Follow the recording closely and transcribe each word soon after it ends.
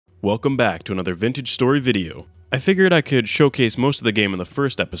Welcome back to another vintage story video. I figured I could showcase most of the game in the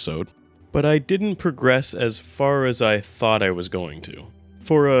first episode, but I didn't progress as far as I thought I was going to.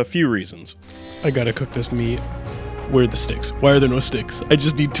 For a few reasons. I gotta cook this meat. Where are the sticks? Why are there no sticks? I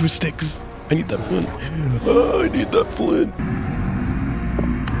just need 2 sticks. I need that flint. Oh, I need that flint.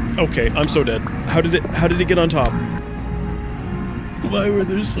 Okay, I'm so dead. How did it get on top? Why were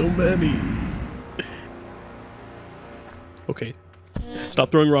there so many? Okay.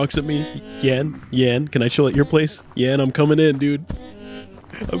 Stop throwing rocks at me. Yan, can I chill at your place? Yan, I'm coming in, dude.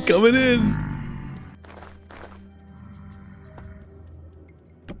 I'm coming in.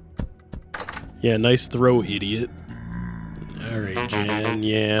 Yeah, nice throw, idiot. Alright, Jan,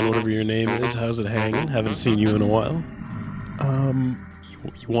 Yan, whatever your name is, how's it hanging? Haven't seen you in a while.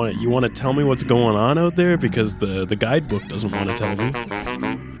 You want to tell me what's going on out there? Because the guidebook doesn't want to tell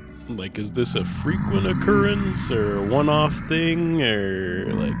me. Like, is this a frequent occurrence or a one-off thing, or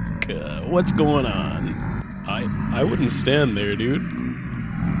like, what's going on? I wouldn't stand there, dude.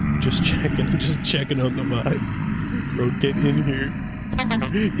 Just checking out the vibe. Bro, get in here.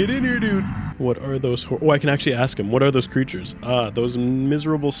 Get in here, dude. What are those? Oh, I can actually ask him. What are those creatures? Ah, those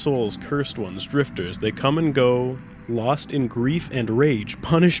miserable souls, cursed ones, drifters. They come and go, lost in grief and rage,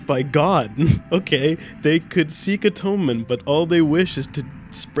 punished by God. Okay, they could seek atonement, but all they wish is to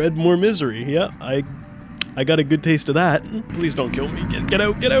spread more misery. Yeah, I got a good taste of that. Please don't kill me. Get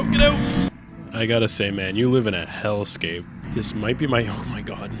out, get out, get out. I gotta say, man, you live in a hellscape. This might be my, oh my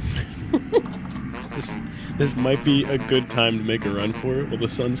God. This might be a good time to make a run for it while the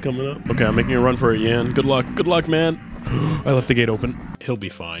sun's coming up. Okay, I'm making a run for it, Yan. Good luck, man. I left the gate open. He'll be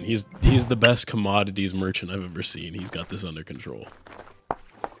fine. He's the best commodities merchant I've ever seen. He's got this under control.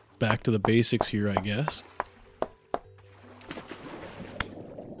 Back to the basics here, I guess.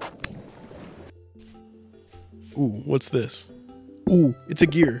 Ooh, what's this? Ooh, it's a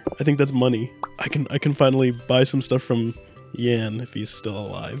gear. I think that's money. I can finally buy some stuff from Yan if he's still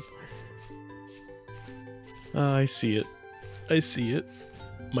alive. I see it. I see it.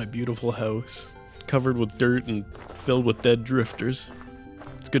 My beautiful house. Covered with dirt and filled with dead drifters.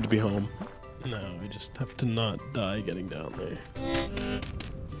 It's good to be home. No, I just have to not die getting down there.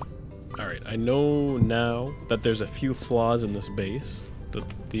 Alright, I know now that there's a few flaws in this base.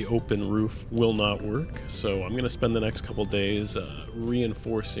 The open roof will not work, so I'm going to spend the next couple days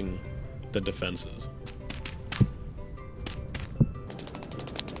reinforcing the defenses.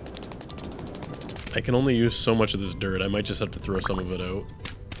 I can only use so much of this dirt. I might just have to throw some of it out.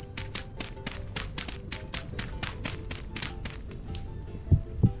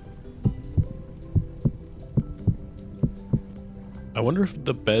 I wonder if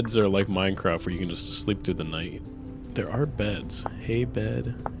the beds are like Minecraft where you can just sleep through the night. There are beds. Hay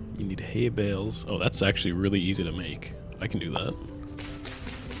bed. You need hay bales. Oh, that's actually really easy to make. I can do that.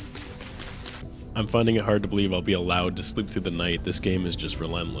 I'm finding it hard to believe I'll be allowed to sleep through the night. This game is just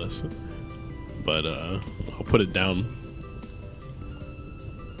relentless. But, I'll put it down.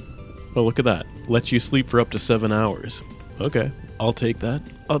 Oh, look at that. Lets you sleep for up to 7 hours. Okay, I'll take that.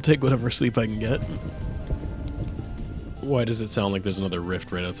 I'll take whatever sleep I can get. Why does it sound like there's another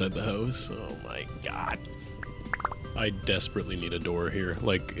rift right outside the house? Oh my God. I desperately need a door here.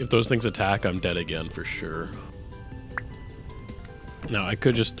 Like, if those things attack, I'm dead again for sure. Now, I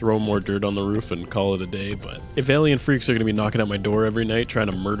could just throw more dirt on the roof and call it a day, but if alien freaks are going to be knocking at my door every night trying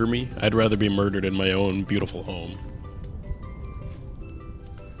to murder me, I'd rather be murdered in my own beautiful home.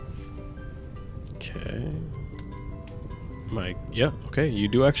 Okay. Yeah, okay, you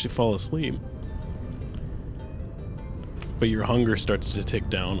do actually fall asleep. But your hunger starts to tick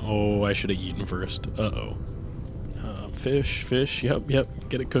down. Oh, I should have eaten first. Uh-oh. Fish, yep,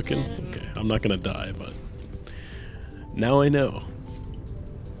 get it cooking. Okay, I'm not going to die, but now I know.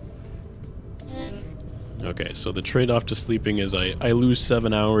 Okay, so the trade-off to sleeping is I lose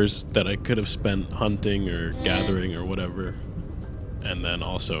 7 hours that I could have spent hunting or gathering or whatever. And then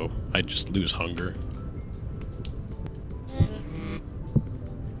also, I just lose hunger.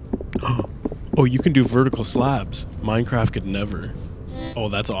 Oh, you can do vertical slabs. Minecraft could never. Oh,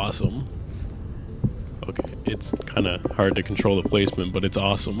 that's awesome. Okay, it's kind of hard to control the placement, but it's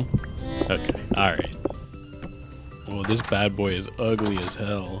awesome. Okay, alright. Well, this bad boy is ugly as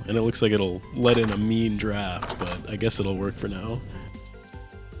hell, and it looks like it'll let in a mean draft, but I guess it'll work for now.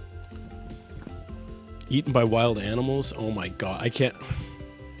 Eaten by wild animals? Oh my God,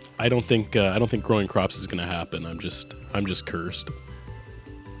 I don't think growing crops is gonna happen. I'm just cursed.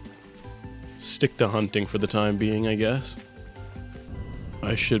 Stick to hunting for the time being, I guess.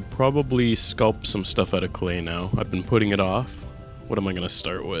 I should probably sculpt some stuff out of clay now. I've been putting it off. What am I gonna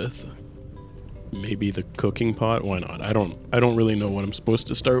start with? Maybe the cooking pot? Why not? I don't really know what I'm supposed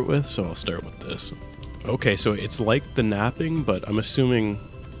to start with, so I'll start with this. Okay, so it's like the napping, but I'm assuming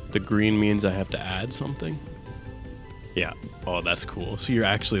the green means I have to add something. Yeah. Oh, that's cool. So you're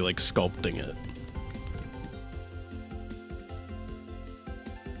actually like sculpting it.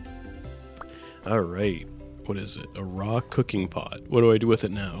 All right. What is it? A raw cooking pot. What do I do with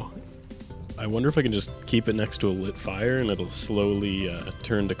it now? I wonder if I can just keep it next to a lit fire and it'll slowly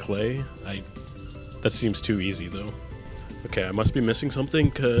turn to clay. That seems too easy though. Okay, I must be missing something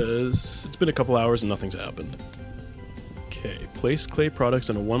because it's been a couple hours and nothing's happened. Okay, place clay products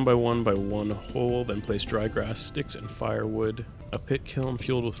in a 1x1x1 hole, then place dry grass, sticks, and firewood. A pit kiln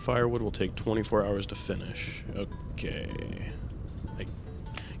fueled with firewood will take 24 hours to finish. Okay. I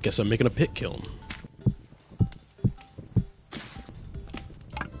guess I'm making a pit kiln.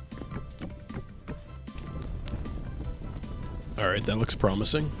 Alright, that looks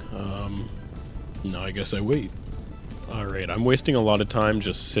promising. Now I guess I wait. Alright, I'm wasting a lot of time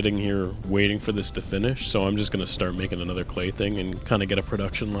just sitting here waiting for this to finish, so I'm just gonna start making another clay thing and kind of get a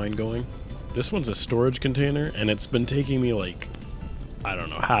production line going. This one's a storage container, and it's been taking me like, I don't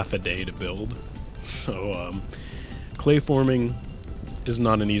know, half a day to build. So, clay forming is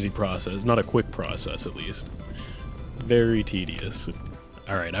not an easy process, not a quick process at least. Very tedious.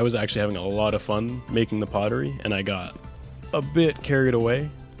 Alright, I was actually having a lot of fun making the pottery, and I got a bit carried away.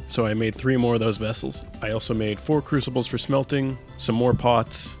 So I made 3 more of those vessels. I also made 4 crucibles for smelting, some more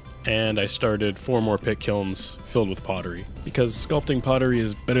pots, and I started 4 more pit kilns filled with pottery. Because sculpting pottery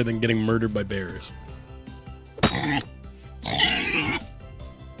is better than getting murdered by bears.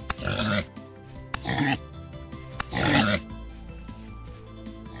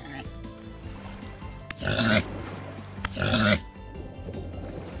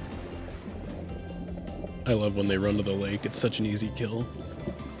 I love when they run to the lake, it's such an easy kill.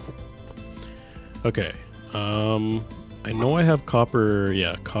 Okay, I know I have copper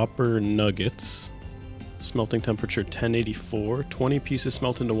nuggets. Smelting temperature 1084, 20 pieces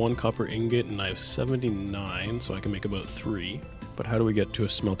smelt into 1 copper ingot, and I have 79, so I can make about 3. But how do we get to a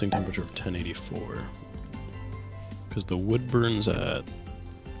smelting temperature of 1084? Because the wood burns at,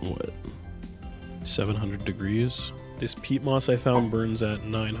 what, 700 degrees? This peat moss I found burns at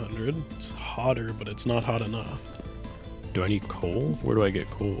 900. It's hotter, but it's not hot enough. Do I need coal? Where do I get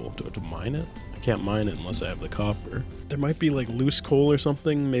coal? Do I have to mine it? I can't mine it unless I have the copper. There might be like loose coal or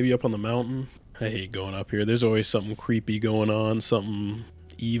something, maybe up on the mountain. I hate going up here. There's always something creepy going on, something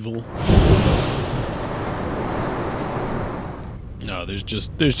evil. No, there's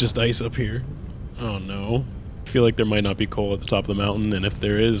just ice up here. Oh no. I feel like there might not be coal at the top of the mountain, and if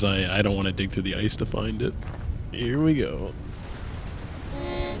there is, I don't want to dig through the ice to find it. Here we go.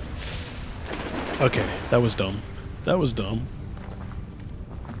 Okay, that was dumb. That was dumb.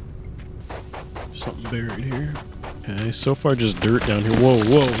 Something buried here. Okay, so far just dirt down here. Whoa,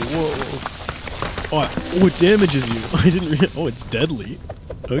 whoa, whoa. Oh, it damages you. I didn't oh, it's deadly.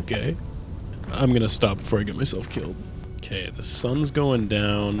 Okay. I'm gonna stop before I get myself killed. Okay, the sun's going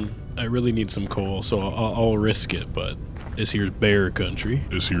down. I really need some coal, so I'll risk it, but this here's bear country.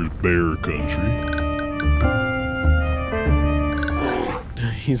 This here's bear country.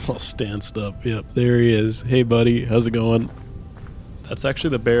 He's all stanced up. Yep, there he is. Hey, buddy. How's it going? That's actually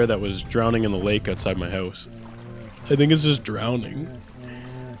the bear that was drowning in the lake outside my house. I think it's just drowning.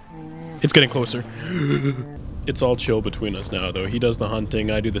 It's getting closer. It's all chill between us now, though. He does the hunting,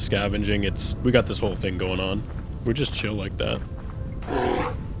 I do the scavenging. We got this whole thing going on. We're just chill like that.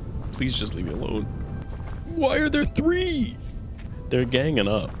 Please just leave me alone. Why are there 3? They're ganging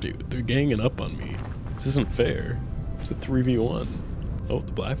up, dude. They're ganging up on me. This isn't fair. It's a 3v1. Oh,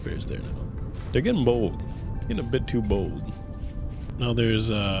 the black bear's there now. They're getting bold. Getting a bit too bold. Now there's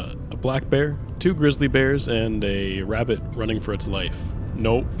a black bear, 2 grizzly bears, and a rabbit running for its life.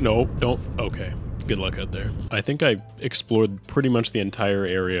 Nope, nope, don't. Okay. Good luck out there. I think I explored pretty much the entire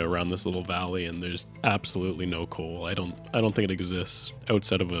area around this little valley, and there's absolutely no coal. I don't think it exists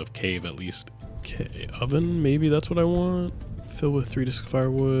outside of a cave at least. Okay, oven, maybe that's what I want. Fill with 3 discs of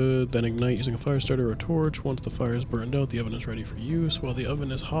firewood, then ignite using a fire starter or a torch. Once the fire is burned out, the oven is ready for use. While the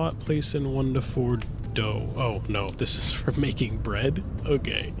oven is hot, place in 1 to 4 dough. Oh no, this is for making bread?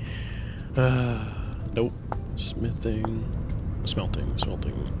 Okay. Nope. Smelting.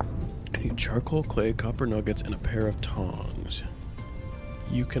 I need charcoal, clay, copper nuggets, and a pair of tongs.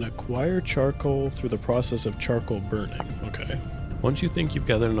 You can acquire charcoal through the process of charcoal burning. Okay. Once you think you've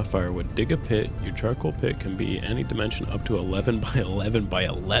gathered enough firewood, dig a pit. Your charcoal pit can be any dimension up to 11 by 11 by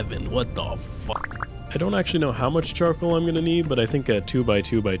 11. What the fuck? I don't actually know how much charcoal I'm going to need, but I think a 2 by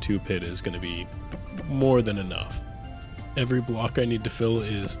 2 by 2 pit is going to be more than enough. Every block I need to fill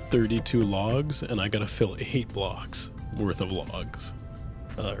is 32 logs, and I gotta fill 8 blocks worth of logs.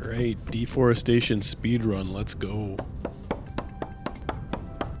 Alright, deforestation speedrun, let's go.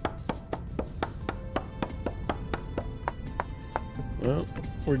 Well,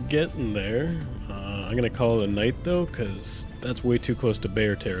 we're getting there. I'm gonna call it a night though, because that's way too close to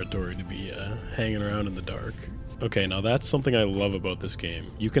bear territory to be hanging around in the dark. Okay, now that's something I love about this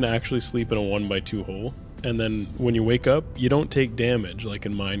game. You can actually sleep in a 1x2 hole, and then when you wake up, you don't take damage like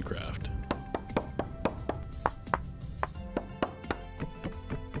in Minecraft.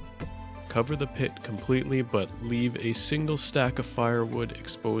 Cover the pit completely, but leave a single stack of firewood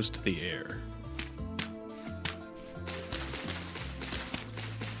exposed to the air.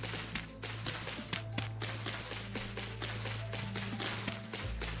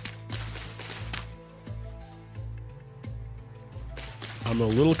 I'm a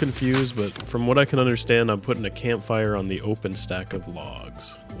little confused, but from what I can understand, I'm putting a campfire on the open stack of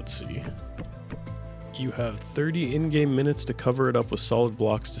logs. Let's see. You have 30 in-game minutes to cover it up with solid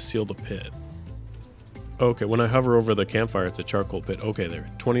blocks to seal the pit. Okay, when I hover over the campfire, it's a charcoal pit. Okay, there.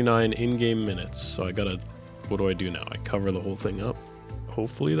 29 in-game minutes. So I gotta... What do I do now? I cover the whole thing up.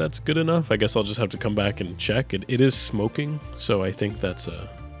 Hopefully that's good enough. I guess I'll just have to come back and check. It is smoking, so I think that's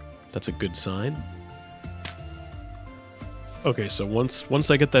a good sign. Okay, so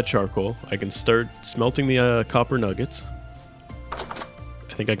once I get that charcoal, I can start smelting the copper nuggets.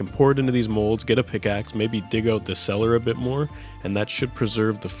 I think I can pour it into these molds, get a pickaxe, maybe dig out the cellar a bit more, and that should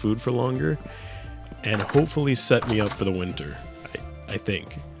preserve the food for longer, and hopefully set me up for the winter, I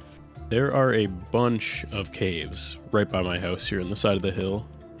think. There are a bunch of caves right by my house here on the side of the hill.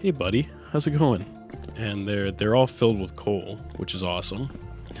 Hey buddy, how's it going? And they're all filled with coal, which is awesome.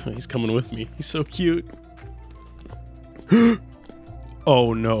 He's coming with me, he's so cute.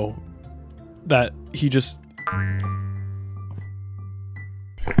 Oh no. He just...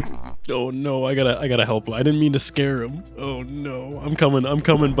 Oh no, I gotta help him. I didn't mean to scare him. Oh no, I'm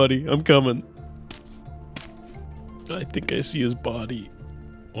coming, buddy, I'm coming. I think I see his body.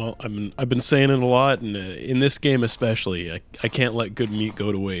 Well, I've been saying it a lot, and in this game especially, I can't let good meat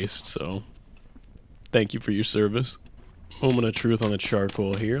go to waste, so... Thank you for your service. Moment of truth on the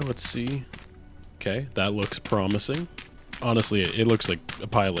charcoal here, let's see. Okay, that looks promising. Honestly, it looks like a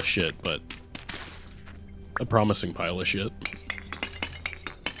pile of shit, but a promising pile of shit.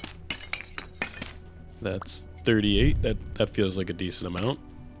 That's 38. That feels like a decent amount.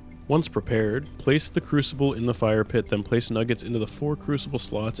 Once prepared, place the crucible in the fire pit, then place nuggets into the 4 crucible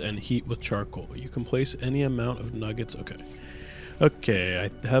slots and heat with charcoal. You can place any amount of nuggets. Okay. Okay,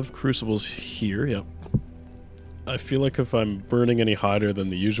 I have crucibles here. Yep. I feel like if I'm burning any hotter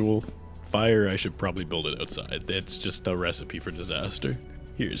than the usual fire, I should probably build it outside. It's just a recipe for disaster.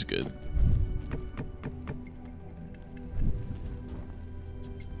 Here's good.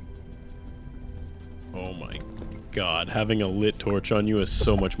 Oh my god, having a lit torch on you is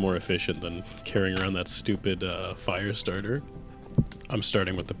so much more efficient than carrying around that stupid fire starter. I'm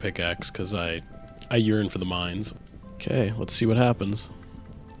starting with the pickaxe because I yearn for the mines. Okay, let's see what happens.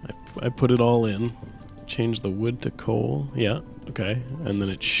 I put it all in. Change the wood to coal. Yeah, okay. And then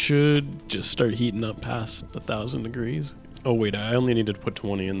it should just start heating up past 1,000 degrees. Oh wait, I only needed to put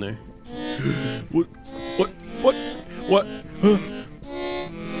 20 in there. What?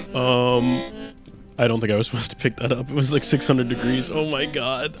 I don't think I was supposed to pick that up. It was like 600 degrees. Oh my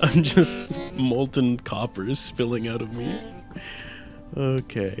god. I'm just... molten copper is spilling out of me.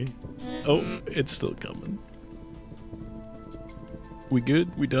 Okay. Oh, it's still coming. We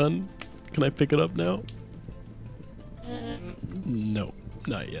good? We done? Can I pick it up now? No,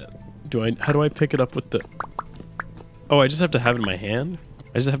 not yet. How do I pick it up with the... Oh, I just have to have it in my hand?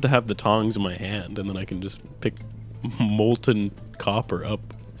 I just have to have the tongs in my hand, and then I can just pick molten copper up.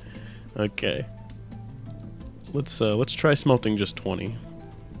 Okay. Let's try smelting just 20.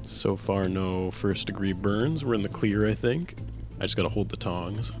 So far, no first degree burns. We're in the clear, I think. I just gotta hold the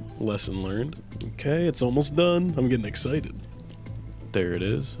tongs. Lesson learned. Okay, it's almost done. I'm getting excited. There it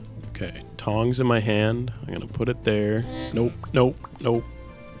is. Okay, tongs in my hand. I'm gonna put it there. Nope, nope, nope.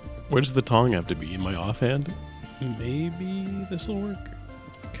 Where does the tong have to be? In my offhand? Maybe this'll work?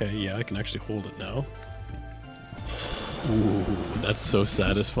 Okay, yeah, I can actually hold it now. Ooh, that's so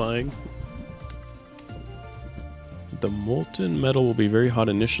satisfying. The molten metal will be very hot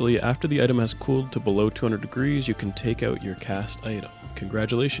initially. After the item has cooled to below 200 degrees, you can take out your cast item.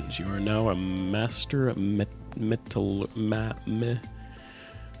 Congratulations, you are now a master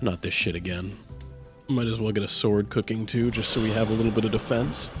not this shit again. Might as well get a sword cooking too, just so we have a little bit of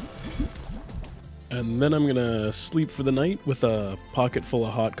defense. And then I'm gonna sleep for the night with a pocket full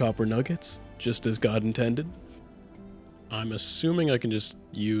of hot copper nuggets, just as God intended. I'm assuming I can just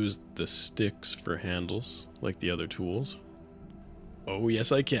use the sticks for handles, like the other tools. Oh,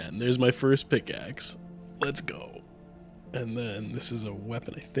 yes I can. There's my first pickaxe. Let's go. And then this is a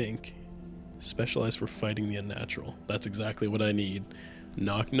weapon, I think. Specialized for fighting the unnatural. That's exactly what I need.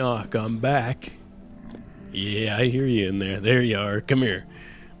 Knock knock, I'm back. Yeah, I hear you in there. There you are. Come here.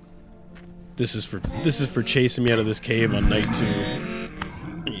 This is for chasing me out of this cave on night 2.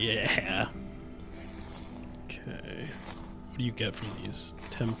 Yeah. Okay. What do you get from these?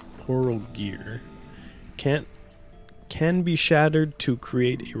 Temporal gear. Can be shattered to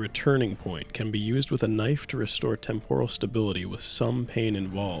create a returning point. Can be used with a knife to restore temporal stability with some pain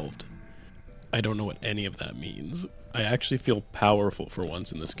involved. I don't know what any of that means. I actually feel powerful for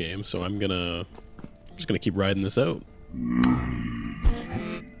once in this game, so I'm just gonna keep riding this out.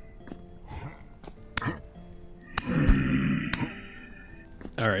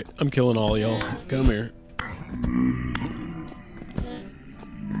 Alright, I'm killing all y'all. Come here.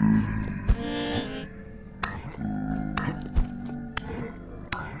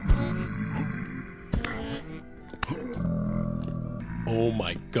 Oh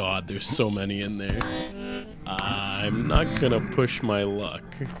my god, there's so many in there. I'm not gonna push my luck.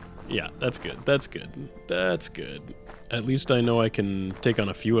 Yeah, that's good, that's good, that's good. At least I know I can take on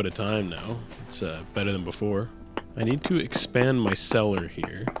a few at a time now. It's better than before. I need to expand my cellar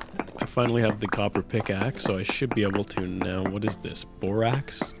here. I finally have the copper pickaxe, so I should be able to now. What is this?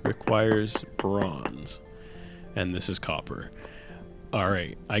 Borax requires bronze. And this is copper.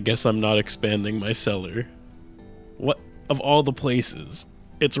 Alright, I guess I'm not expanding my cellar. What? Of all the places,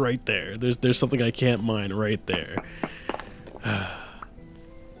 it's right there. There's something I can't mine right there.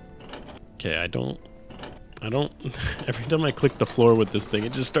 Okay, I don't every time I click the floor with this thing,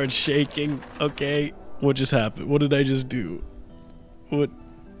 it just starts shaking. Okay, what just happened? What did I just do? What?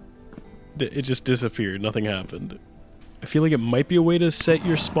 It just disappeared. Nothing happened. I feel like it might be a way to set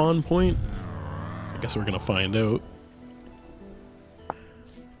your spawn point. I guess we're gonna find out.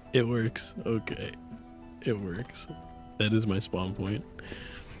 It works. Okay, it works. That is my spawn point.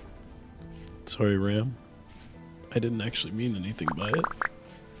 Sorry, Ram. I didn't actually mean anything by it.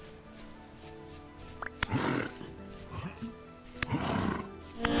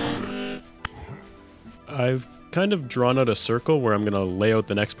 I've kind of drawn out a circle where I'm going to lay out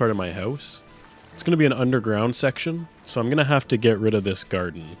the next part of my house. It's going to be an underground section, so I'm going to have to get rid of this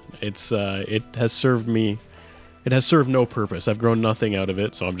garden. It has served me... It has served no purpose. I've grown nothing out of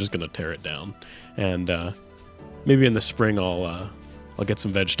it, so I'm just going to tear it down. And, maybe in the spring I'll get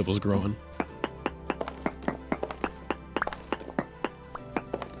some vegetables growing.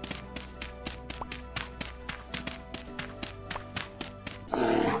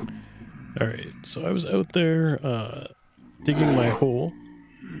 Alright, so I was out there digging my hole,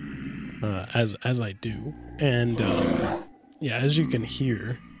 as I do, and yeah, as you can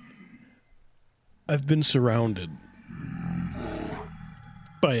hear, I've been surrounded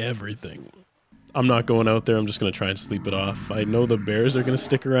by everything. I'm not going out there, I'm just going to try and sleep it off. I know the bears are going to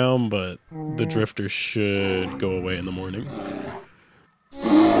stick around, but the drifters should go away in the morning.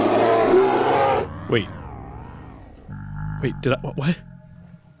 Wait, did I... What?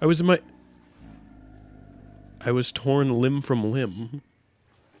 I was torn limb from limb.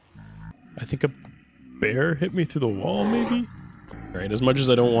 I think a bear hit me through the wall, maybe? Alright, as much as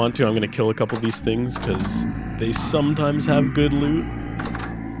I don't want to, I'm going to kill a couple of these things, because they sometimes have good loot.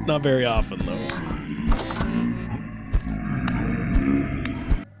 Not very often, though.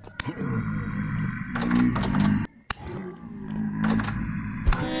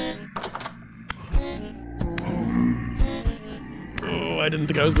 Oh, I didn't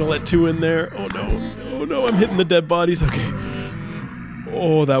think I was going to let 2 in there. Oh, no. Oh, no, I'm hitting the dead bodies. Okay.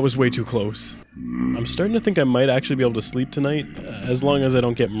 Oh, that was way too close. I'm starting to think I might actually be able to sleep tonight, as long as I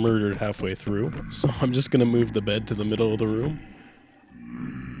don't get murdered halfway through. So I'm just going to move the bed to the middle of the room.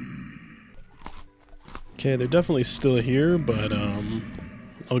 Okay, they're definitely still here, but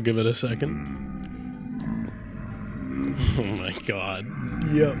I'll give it a second. Oh my god.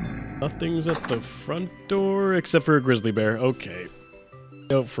 Yep. Nothing's at the front door except for a grizzly bear. Okay.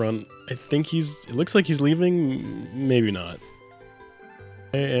 Out front. I think it looks like he's leaving. Maybe not.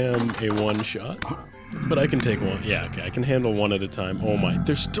 I am a one-shot, but I can take one. Yeah, okay, I can handle one at a time. Oh my,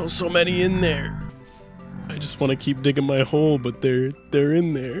 there's still so many in there. I just want to keep digging my hole, but they're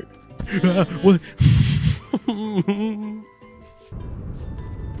in there. What?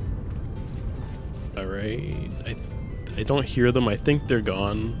 Alright, I don't hear them. I think they're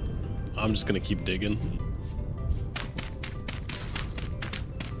gone. I'm just gonna keep digging.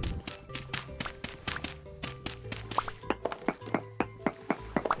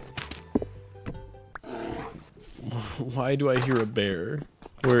 Why do I hear a bear?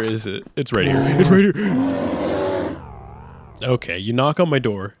 Where is it? It's right here. It's right here. Okay, you knock on my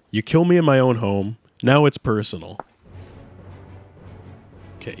door. You kill me in my own home. Now it's personal.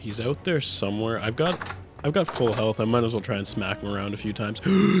 Okay, he's out there somewhere. I've got full health. I might as well try and smack him around a few times.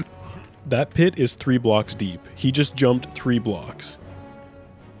 That pit is 3 blocks deep. He just jumped 3 blocks.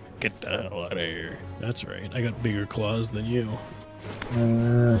 Get the hell out of here. That's right. I got bigger claws than you.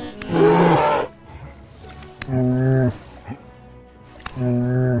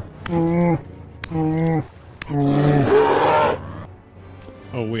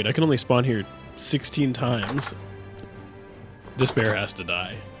 Oh wait, I can only spawn here 16 times. This bear has to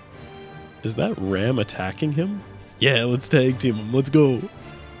die. Is that ram attacking him? Yeah, let's tag team him. Let's go.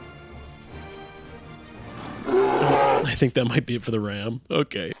 I think that might be it for the ram.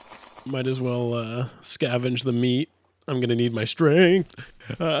 Okay. Might as well scavenge the meat. I'm gonna need my strength.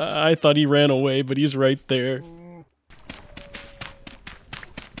 I thought he ran away, but he's right there.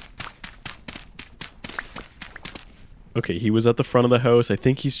 Okay, he was at the front of the house. I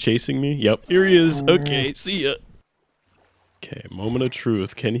think he's chasing me. Yep, here he is. Okay, see ya. Okay, moment of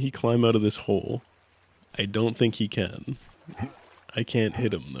truth. Can he climb out of this hole? I don't think he can. I can't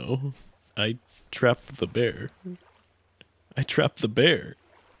hit him, though. I trapped the bear. I trapped the bear.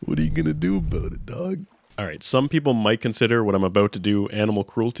 What are you gonna do about it, dog? Alright, some people might consider what I'm about to do animal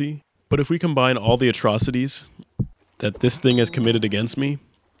cruelty, but if we combine all the atrocities that this thing has committed against me,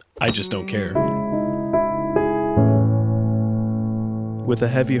 I just don't care. With a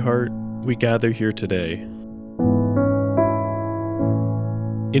heavy heart, we gather here today.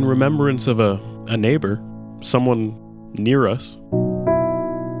 In remembrance of a neighbor, someone near us.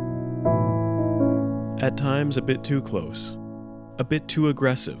 At times a bit too close, a bit too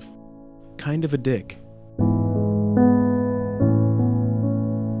aggressive, kind of a dick.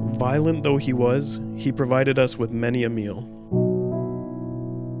 Violent though he was, he provided us with many a meal.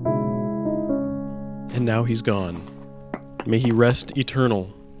 And now he's gone. May he rest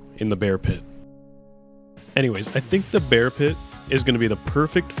eternal in the bear pit. Anyways, I think the bear pit is going to be the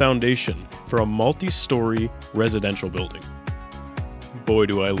perfect foundation for a multi-story residential building. Boy,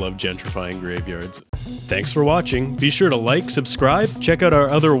 do I love gentrifying graveyards. Thanks for watching. Be sure to like, subscribe, check out our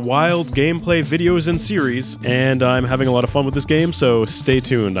other wild gameplay videos and series, and I'm having a lot of fun with this game, so stay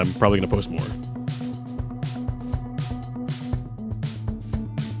tuned. I'm probably going to post more.